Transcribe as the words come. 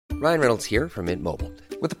Ryan Reynolds here from Mint Mobile.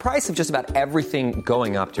 With the price of just about everything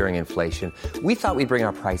going up during inflation, we thought we'd bring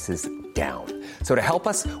our prices down. So to help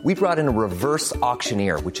us, we brought in a reverse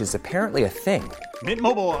auctioneer, which is apparently a thing. Mint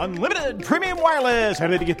Mobile Unlimited Premium Wireless. How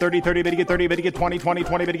to get 30, 30, bit to get 30, bit to get 20, 20,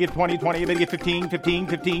 20, bit to get 20, 20, bit to get 15, 15,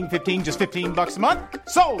 15, 15, just $15 a month?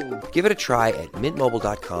 Sold! Give it a try at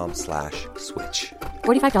mintmobile.com/switch.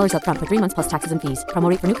 $45 up front for 3 months plus taxes and fees. Promo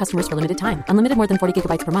rate for new customers for limited time. Unlimited more than 40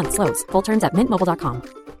 gigabytes per month. Slows full terms at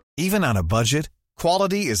mintmobile.com. Even on a budget,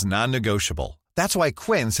 quality is non-negotiable. That's why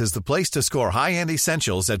Quince is the place to score high-end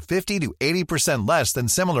essentials at 50 to 80% less than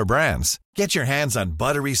similar brands. Get your hands on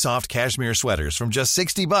buttery soft cashmere sweaters from just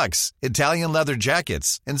 $60, Italian leather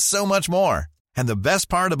jackets, and so much more. And the best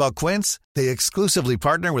part about Quince, they exclusively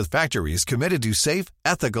partner with factories committed to safe,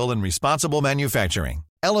 ethical, and responsible manufacturing.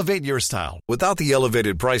 Elevate your style without the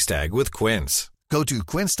elevated price tag with Quince. Go to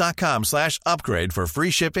quince.com/upgrade for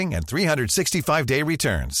free shipping and 365-day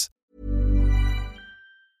returns.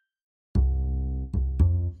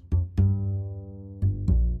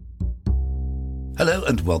 Hello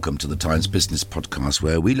and welcome to the Times Business Podcast,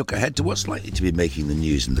 where we look ahead to what's likely to be making the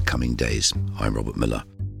news in the coming days. I'm Robert Miller.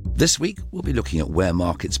 This week, we'll be looking at where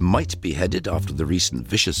markets might be headed after the recent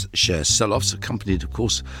vicious share sell-offs, accompanied, of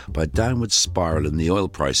course, by a downward spiral in the oil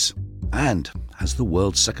price. And has the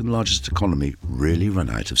world's second-largest economy really run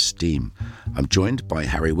out of steam? I'm joined by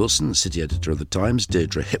Harry Wilson, City Editor of The Times,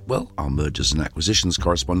 Deirdre Hipwell, our Mergers and Acquisitions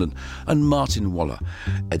correspondent, and Martin Waller,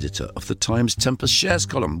 Editor of The Times Tempest Shares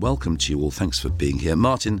column. Welcome to you all. Thanks for being here.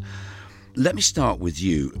 Martin, let me start with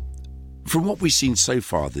you. From what we've seen so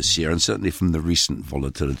far this year, and certainly from the recent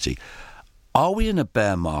volatility, are we in a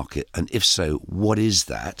bear market? And if so, what is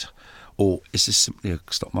that? Or is this simply a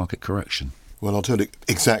stock market correction? Well, I'll tell you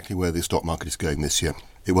exactly where the stock market is going this year.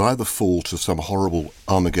 It will either fall to some horrible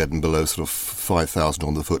Armageddon below sort of 5,000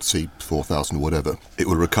 on the FTSE, 4,000 or whatever. It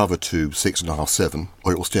will recover to 6.5, 7,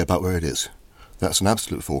 or it will stay about where it is. That's an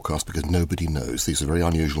absolute forecast because nobody knows. These are very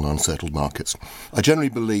unusual and unsettled markets. I generally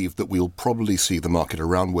believe that we'll probably see the market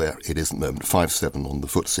around where it is at the moment, 5-7 on the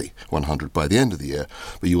FTSE 100 by the end of the year,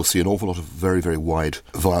 but you'll see an awful lot of very, very wide,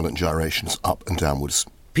 violent gyrations up and downwards.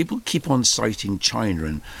 People keep on citing China,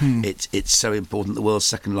 and it's so important, the world's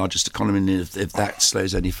second largest economy, and if that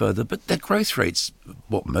slows any further. But their growth rates,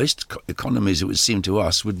 what most economies, it would seem to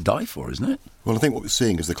us, would die for, isn't it? Well, I think what we're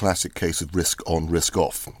seeing is the classic case of risk on, risk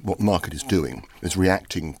off. What the market is doing is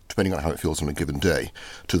reacting, depending on how it feels on a given day,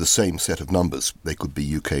 to the same set of numbers. They could be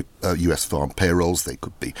US farm payrolls, they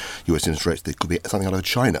could be US interest rates, they could be something out of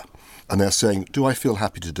China. And they're saying, do I feel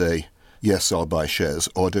happy today? Yes, I'll buy shares,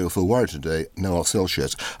 or do I feel worried today? No, I'll sell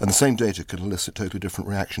shares. And the same data can elicit totally different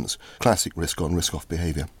reactions. Classic risk-on, risk-off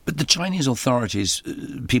behaviour. But the Chinese authorities,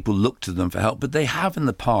 people look to them for help, but they have in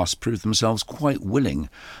the past proved themselves quite willing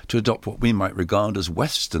to adopt what we might regard as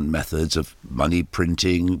Western methods of money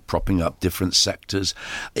printing, propping up different sectors.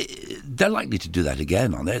 They're likely to do that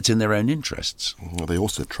again, aren't they? It's in their own interests. Well, they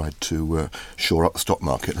also tried to shore up the stock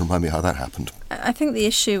market. Remind me how that happened. I think the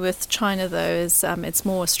issue with China, though, is it's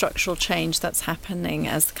more a structural change that's happening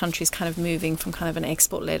as the country's kind of moving from kind of an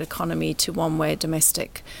export-led economy to one where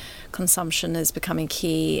domestic consumption is becoming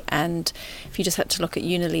key. And if you just had to look at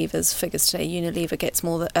Unilever's figures today, Unilever gets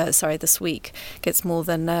more than, this week, gets more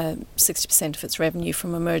than 60% of its revenue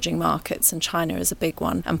from emerging markets, and China is a big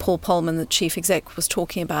one. And Paul Polman, the chief exec, was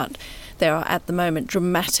talking about there are at the moment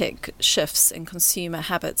dramatic shifts in consumer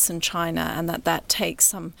habits in China, and that takes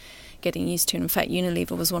some getting used to. In fact,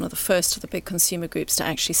 Unilever was one of the first of the big consumer groups to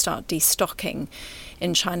actually start destocking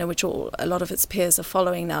in China, which a lot of its peers are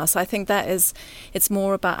following now. So I think it's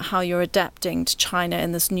more about how you're adapting to China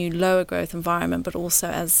in this new lower growth environment, but also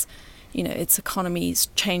as its economy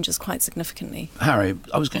changes quite significantly. Harry,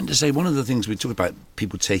 I was going to say, one of the things we talk about,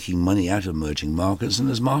 people taking money out of emerging markets, and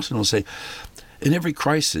as Martin will say, in every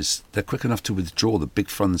crisis, they're quick enough to withdraw the big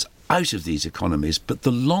funds out of these economies, but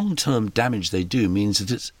the long-term damage they do means that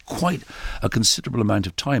it's quite a considerable amount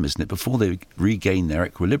of time, isn't it, before they regain their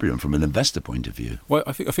equilibrium from an investor point of view. Well,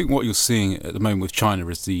 I think what you're seeing at the moment with China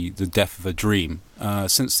is the death of a dream.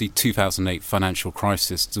 Since the 2008 financial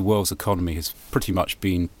crisis, the world's economy has pretty much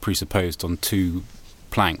been presupposed on two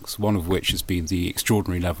planks, one of which has been the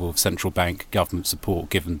extraordinary level of central bank government support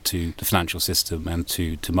given to the financial system and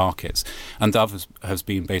to markets. And the other has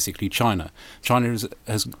been basically China. China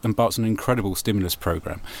has embarked on an incredible stimulus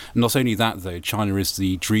program. Not only that, though, China is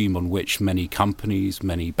the dream on which many companies,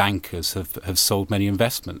 many bankers have sold many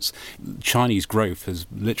investments. Chinese growth has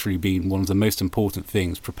literally been one of the most important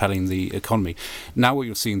things propelling the economy. Now what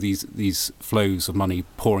you're seeing, these flows of money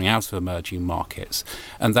pouring out of emerging markets,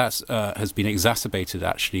 and that has been exacerbated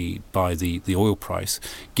affected actually by the oil price,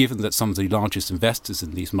 given that some of the largest investors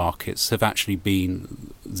in these markets have actually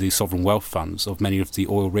been the sovereign wealth funds of many of the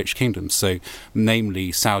oil-rich kingdoms. So,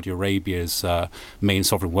 namely, Saudi Arabia's main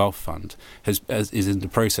sovereign wealth fund is in the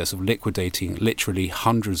process of liquidating literally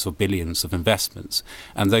hundreds of billions of investments.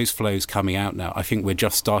 And those flows coming out now, I think we're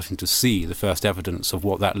just starting to see the first evidence of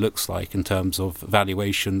what that looks like in terms of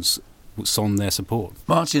valuations on their support.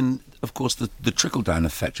 Martin, of course, the trickle-down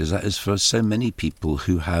effect is for so many people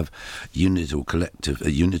who have unit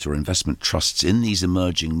or investment trusts in these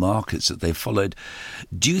emerging markets that they've followed.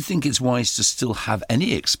 Do you think it's wise to still have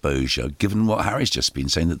any exposure, given what Harry's just been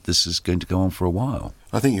saying, that this is going to go on for a while?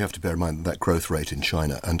 I think you have to bear in mind that growth rate in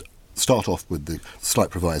China, and start off with the slight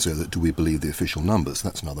proviso that do we believe the official numbers?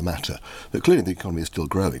 That's another matter. But clearly the economy is still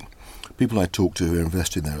growing. People I talk to who are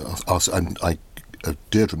investing there,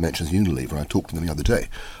 Deirdre mentions Unilever, and I talked to them the other day,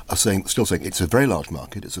 are still saying it's a very large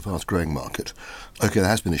market, it's a fast-growing market. OK, there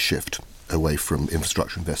has been a shift away from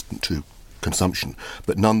infrastructure investment to consumption,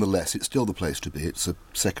 but nonetheless, it's still the place to be. It's the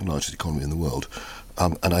second largest economy in the world.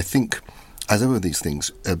 And I think, as ever with these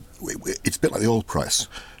things, it's a bit like the oil price.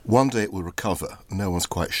 One day it will recover, no one's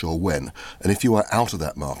quite sure when. And if you are out of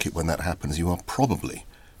that market when that happens, you are probably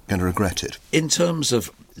going to regret it. In terms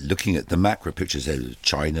of looking at the macro pictures of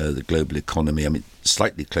China, the global economy, I mean,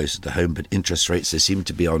 slightly closer to home, but interest rates, they seem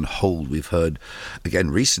to be on hold. We've heard, again,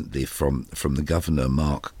 recently from the governor,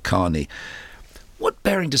 Mark Carney. What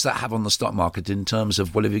bearing does that have on the stock market in terms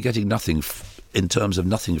of, well, if you're getting nothing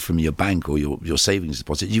from your bank or your savings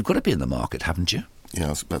deposit, you've got to be in the market, haven't you?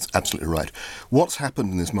 Yeah, that's absolutely right. What's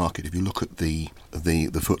happened in this market, if you look at the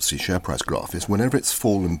FTSE share price graph, is whenever it's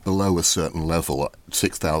fallen below a certain level,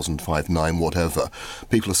 6,000, 5,900, whatever,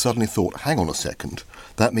 people have suddenly thought, hang on a second,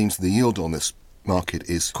 that means the yield on this market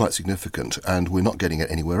is quite significant and we're not getting it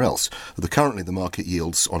anywhere else. Currently the market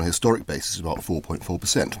yields on a historic basis about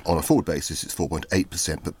 4.4%. On a forward basis it's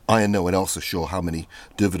 4.8%, but I and no one else are sure how many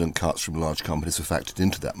dividend cuts from large companies are factored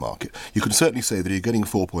into that market. You can certainly say that if you're getting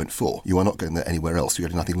 4.4, you are not getting that anywhere else. You're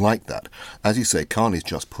getting nothing like that. As you say, Carney's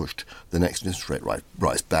just pushed the next interest rate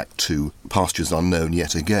rise back to pastures unknown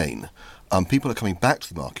yet again. People are coming back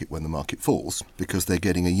to the market when the market falls because they're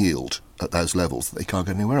getting a yield at those levels that they can't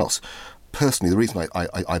get anywhere else. Personally, the reason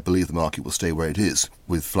I believe the market will stay where it is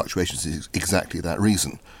with fluctuations is exactly that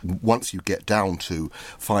reason. Once you get down to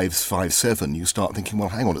 5.7, you start thinking, well,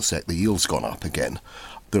 hang on a sec, the yield's gone up again.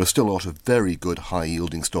 There are still a lot of very good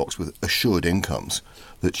high-yielding stocks with assured incomes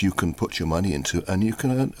that you can put your money into and you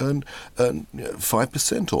can earn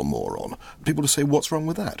 5% or more on. People will say, what's wrong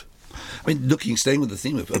with that? I mean, staying with the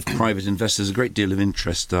theme of private investors, a great deal of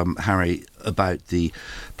interest, Harry, about the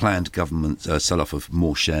planned government sell-off of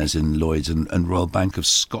more shares in Lloyds and Royal Bank of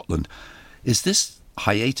Scotland. Is this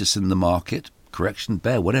hiatus in the market, correction,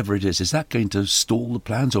 bear, whatever it is that going to stall the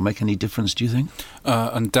plans or make any difference, do you think?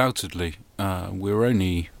 Undoubtedly. We're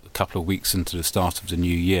only couple of weeks into the start of the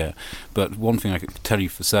new year, but one thing I can tell you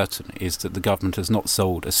for certain is that the government has not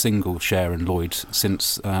sold a single share in Lloyds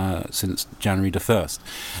since January the 1st,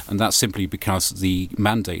 and that's simply because the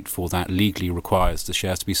mandate for that legally requires the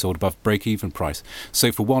shares to be sold above break-even price.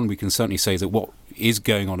 So for one, we can certainly say that what is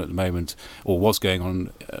going on at the moment, or was going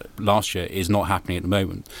on last year, is not happening at the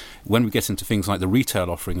moment. When we get into things like the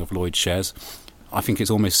retail offering of Lloyds shares, I think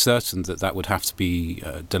it's almost certain that would have to be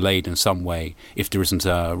delayed in some way if there isn't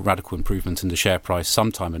a radical improvement in the share price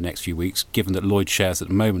sometime in the next few weeks, given that Lloyds shares at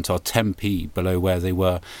the moment are 10p below where they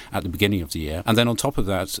were at the beginning of the year. And then on top of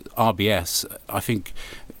that, RBS, I think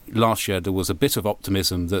last year there was a bit of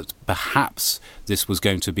optimism that perhaps this was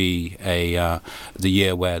going to be the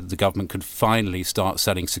year where the government could finally start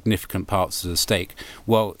selling significant parts of the stake.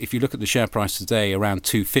 Well, if you look at the share price today, around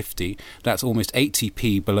 250, that's almost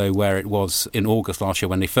 80p below where it was in August last year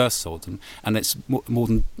when they first sold them, and it's more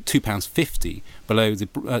than £2.50 below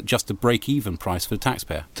just the break-even price for the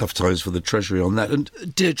taxpayer. Tough times for the Treasury on that. And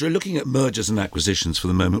Deirdre, looking at mergers and acquisitions for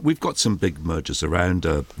the moment, we've got some big mergers around,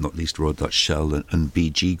 not least Royal Dutch Shell and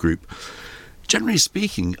BG Group. Generally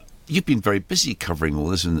speaking, you've been very busy covering all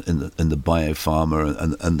this in the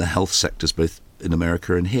biopharma and the health sectors, both in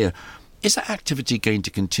America and here. Is that activity going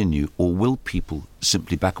to continue, or will people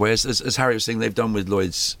simply back away? As Harry was saying, they've done with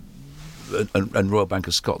Lloyds and Royal Bank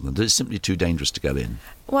of Scotland. It's simply too dangerous to go in.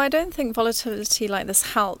 Well, I don't think volatility like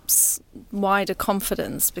this helps wider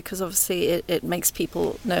confidence, because obviously it makes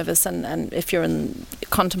people nervous. And if you're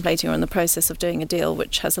contemplating or in the process of doing a deal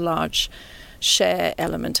which has a large share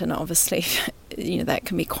element, and obviously that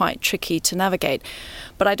can be quite tricky to navigate.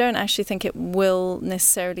 But I don't actually think it will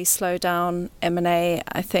necessarily slow down M&A.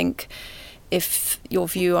 I think if your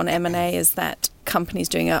view on M&A is that companies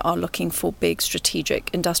doing it are looking for big strategic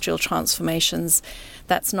industrial transformations,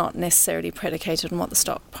 that's not necessarily predicated on what the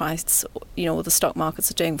stock price, or the stock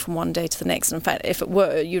markets are doing from one day to the next. In fact, if it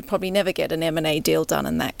were, you'd probably never get an M&A deal done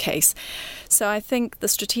in that case. So I think the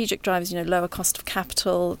strategic drivers, lower cost of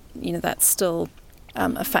capital, that's still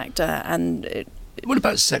a factor. And what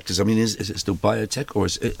about sectors? I mean, is it still biotech, or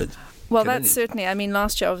is it? Well, that's certainly. I mean,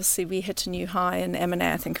 last year, obviously, we hit a new high in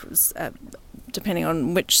M&A. I think it was, depending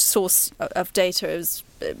on which source of data, it was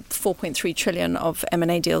 4.3 trillion of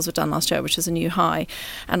M&A deals were done last year, which is a new high.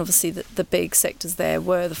 And obviously the big sectors there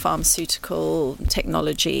were the pharmaceutical,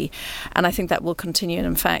 technology, and I think that will continue. And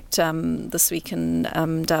in fact, this week in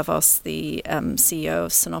Davos, the CEO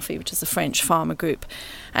of Sanofi, which is a French pharma group,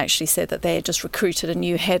 actually said that they had just recruited a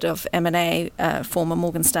new head of M&A, former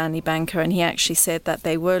Morgan Stanley banker, and he actually said that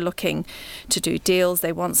they were looking to do deals.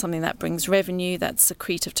 They want something that brings revenue, that's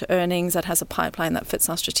accretive to earnings, that has a pipeline that fits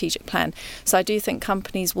our strategic plan. So I do think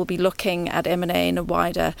companies will be looking at M&A in a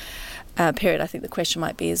wider period. I think the question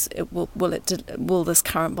might be: will this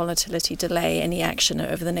current volatility delay any action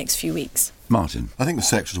over the next few weeks? Martin, I think the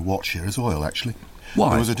sector to watch here is oil. Actually, why?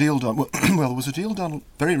 There was a deal done. Well, there was a deal done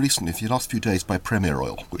very recently, for the last few days, by Premier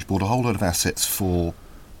Oil, which bought a whole lot of assets for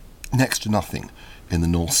next to nothing in the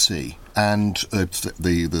North Sea. And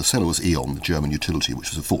the seller was E.ON, the German utility, which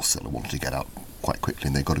was a fourth seller, wanted to get out quite quickly,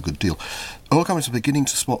 and they got a good deal. Oil companies are beginning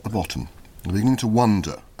to spot the bottom. They're beginning to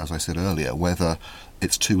wonder, as I said earlier, whether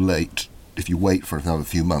it's too late, if you wait for another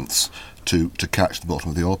few months, to catch the bottom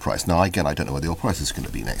of the oil price. Now, again, I don't know where the oil price is going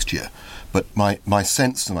to be next year, but my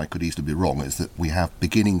sense, and I could easily be wrong, is that we have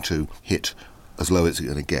beginning to hit as low as it's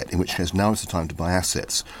going to get, in which case now is the time to buy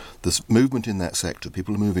assets. There's movement in that sector.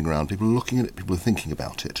 People are moving around. People are looking at it. People are thinking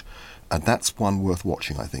about it. And that's one worth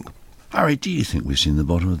watching, I think. Harry, do you think we've seen the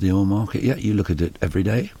bottom of the oil market yet? You look at it every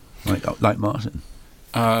day, like Martin.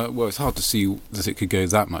 Well, it's hard to see that it could go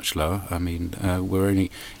that much lower. I mean, we're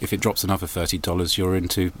only, if it drops another $30, you're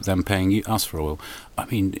into them paying us for oil. I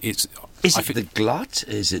mean, Is it the glut?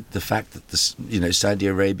 Is it the fact that Saudi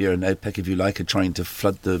Arabia and OPEC, if you like, are trying to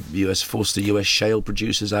force the US shale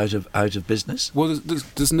producers out of business? Well,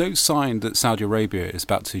 there's no sign that Saudi Arabia is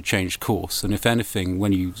about to change course. And if anything,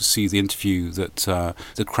 when you see the interview that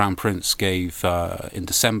the Crown Prince gave in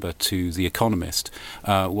December to The Economist,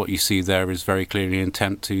 what you see there is very clearly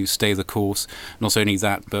intent to stay the course. Not only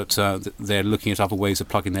that, but they're looking at other ways of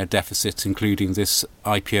plugging their deficits, including this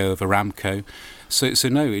IPO of Aramco. So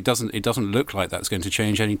no, it doesn't look like that's going to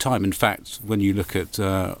change any time. In fact, when you look at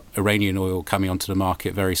Iranian oil coming onto the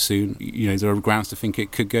market very soon, there are grounds to think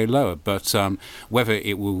it could go lower. But whether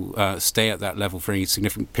it will stay at that level for any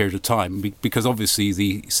significant period of time, because obviously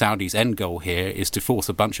the Saudis' end goal here is to force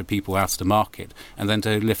a bunch of people out of the market and then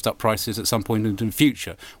to lift up prices at some point into the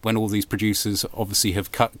future when all these producers obviously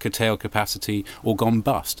have curtailed capacity or gone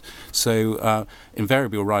bust. So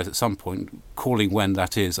invariably will rise at some point. Calling when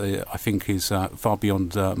that is, I think, is far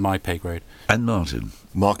beyond my pay grade. And Martin?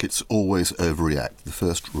 Markets always overreact. The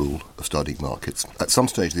first rule of studying markets. At some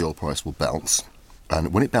stage, the oil price will bounce.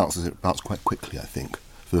 And when it bounces quite quickly, I think,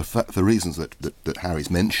 for the reasons that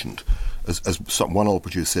Harry's mentioned. As one oil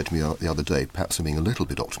producer said to me the other day, perhaps I'm being a little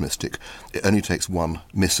bit optimistic, it only takes one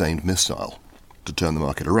misaimed missile to turn the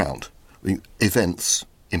market around. I mean, events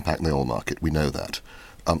impact the oil market. We know that.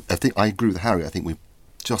 I agree with Harry. I think we've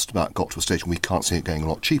just about got to a stage when we can't see it going a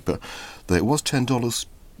lot cheaper. Though it was $10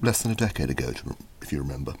 less than a decade ago, if you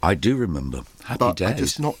remember. I do remember. Happy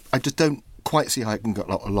days. I just don't quite see how it can go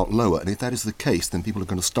a lot lower. And if that is the case, then people are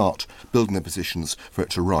going to start building their positions for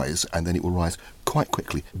it to rise, and then it will rise quite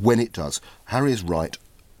quickly. When it does, Harry is right.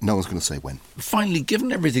 No one's going to say when. Finally,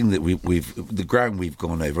 given everything that the ground we've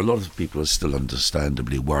gone over, a lot of people are still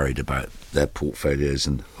understandably worried about their portfolios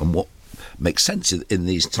and what makes sense in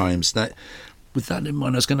these times. That, with that in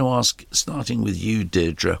mind, I was going to ask, starting with you,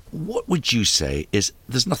 Deirdre, what would you say is,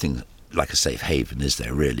 there's nothing like a safe haven, is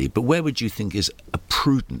there really, but where would you think is a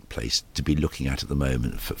prudent place to be looking at the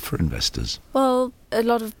moment for investors? Well, a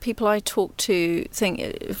lot of people I talk to think,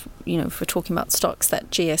 if we're talking about stocks,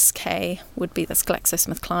 that GSK would be, that's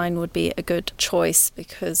GlaxoSmithKline, would be a good choice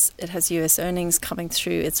because it has US earnings coming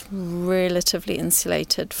through. It's relatively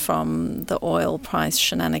insulated from the oil price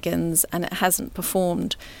shenanigans, and it hasn't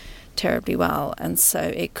performed terribly well, and so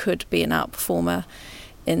it could be an outperformer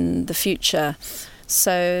in the future.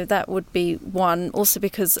 So that would be one. Also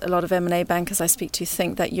because a lot of M&A bankers I speak to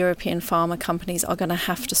think that European pharma companies are going to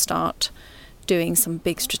have to start doing some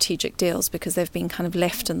big strategic deals because they've been kind of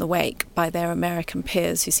left in the wake by their American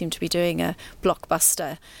peers who seem to be doing a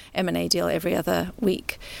blockbuster M&A deal every other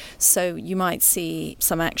week. So you might see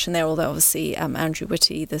some action there, although obviously Andrew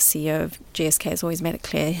Whitty, the CEO of GSK, has always made it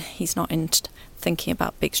clear he's not thinking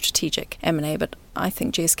about big strategic M&A, but I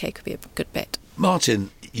think GSK could be a good bet.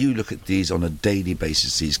 Martin, you look at these on a daily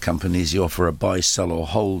basis, these companies. You offer a buy, sell or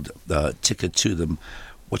hold ticker to them.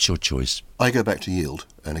 What's your choice? I go back to yield.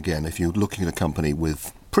 And again, if you're looking at a company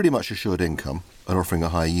with pretty much assured income and offering a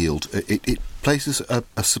high yield, it places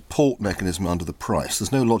a support mechanism under the price.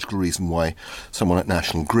 There's no logical reason why someone like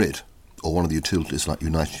National Grid or one of the utilities like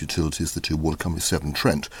United Utilities, the two water companies, Severn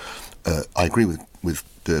Trent, I agree with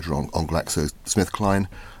Deirdre on GlaxoSmithKline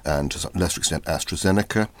and to a lesser extent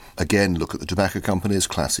AstraZeneca. Again, look at the tobacco companies,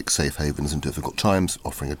 classic safe havens in difficult times,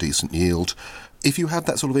 offering a decent yield. If you have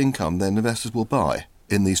that sort of income, then investors will buy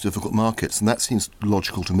in these difficult markets, and that seems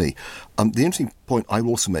logical to me. The interesting point I will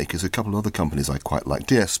also make is a couple of other companies I quite like.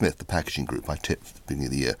 DS Smith, the packaging group I tipped at the beginning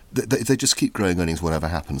of the year, they just keep growing earnings whatever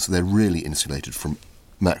happens, so they're really insulated from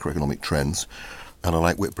macroeconomic trends. And I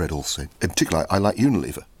like Whitbread also. In particular, I like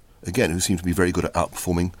Unilever, again, who seem to be very good at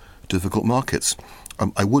outperforming difficult markets.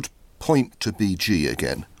 I would point to BG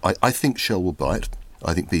again. I think Shell will buy it.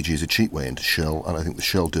 I think BG is a cheap way into Shell, and I think the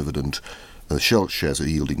Shell dividend, the Shell shares are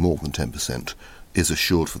yielding more than 10%, is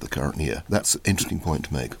assured for the current year. That's an interesting point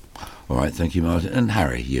to make. All right, thank you, Martin. And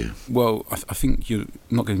Harry, you? Well, I think you're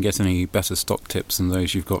not going to get any better stock tips than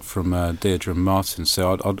those you've got from Deirdre and Martin,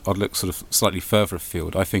 so I'd look sort of slightly further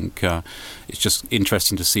afield. I think it's just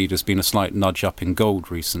interesting to see there's been a slight nudge up in gold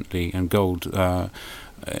recently, and gold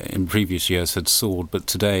in previous years had soared, but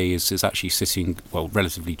today is actually sitting, well,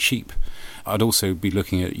 relatively cheap. I'd also be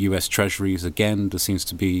looking at US Treasuries again. There seems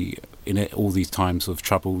to be, in it, all these times of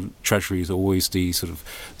trouble, Treasuries are always the sort of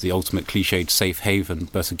the ultimate cliched safe haven.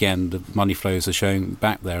 But again, the money flows are showing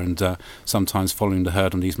back there, and sometimes following the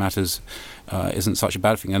herd on these matters isn't such a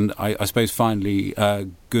bad thing. And I suppose finally,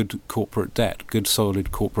 good corporate debt, good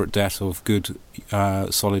solid corporate debt of good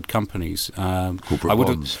solid companies. Corporate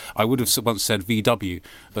bonds. I would have once said VW,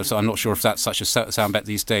 but I'm not sure if that's such a sound bet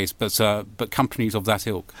these days. But companies of that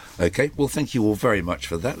ilk. Okay, well, thank you all very much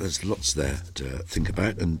for that. There's lots there to think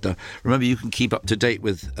about. And remember, you can keep up to date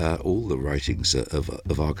with all the writings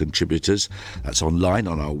of our contributors. That's online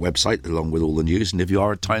on our website, along with all the news. And if you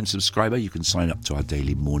are a Times subscriber, you can sign up to our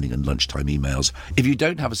daily morning and lunchtime emails. If you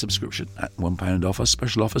don't have a subscription, at £1 offer,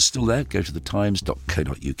 special offers still there. Go to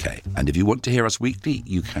thetimes.co.uk. And if you want to hear us weekly,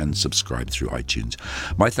 you can subscribe through iTunes.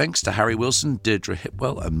 My thanks to Harry Wilson, Deirdre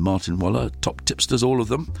Hipwell and Martin Waller, top tipsters, all of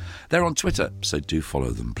them. They're on Twitter, so do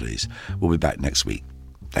follow them, please. We'll be back next week.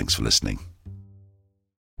 Thanks for listening.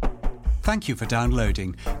 Thank you for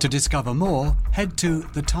downloading. To discover more, head to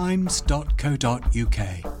thetimes.co.uk.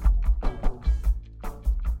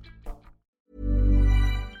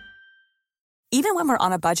 Even when we're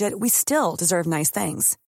on a budget, we still deserve nice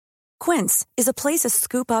things. Quince is a place to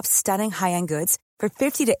scoop up stunning high-end goods for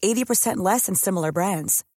 50 to 80% less than similar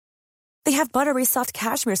brands. They have buttery soft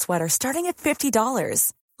cashmere sweaters starting at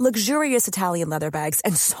 $50, luxurious Italian leather bags,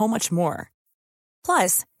 and so much more.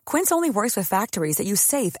 Plus, Quince only works with factories that use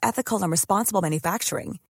safe, ethical, and responsible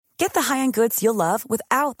manufacturing. Get the high-end goods you'll love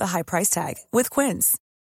without the high price tag with Quince.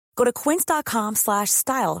 Go to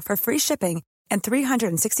quince.com/style for free shipping and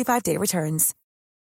 365-day returns.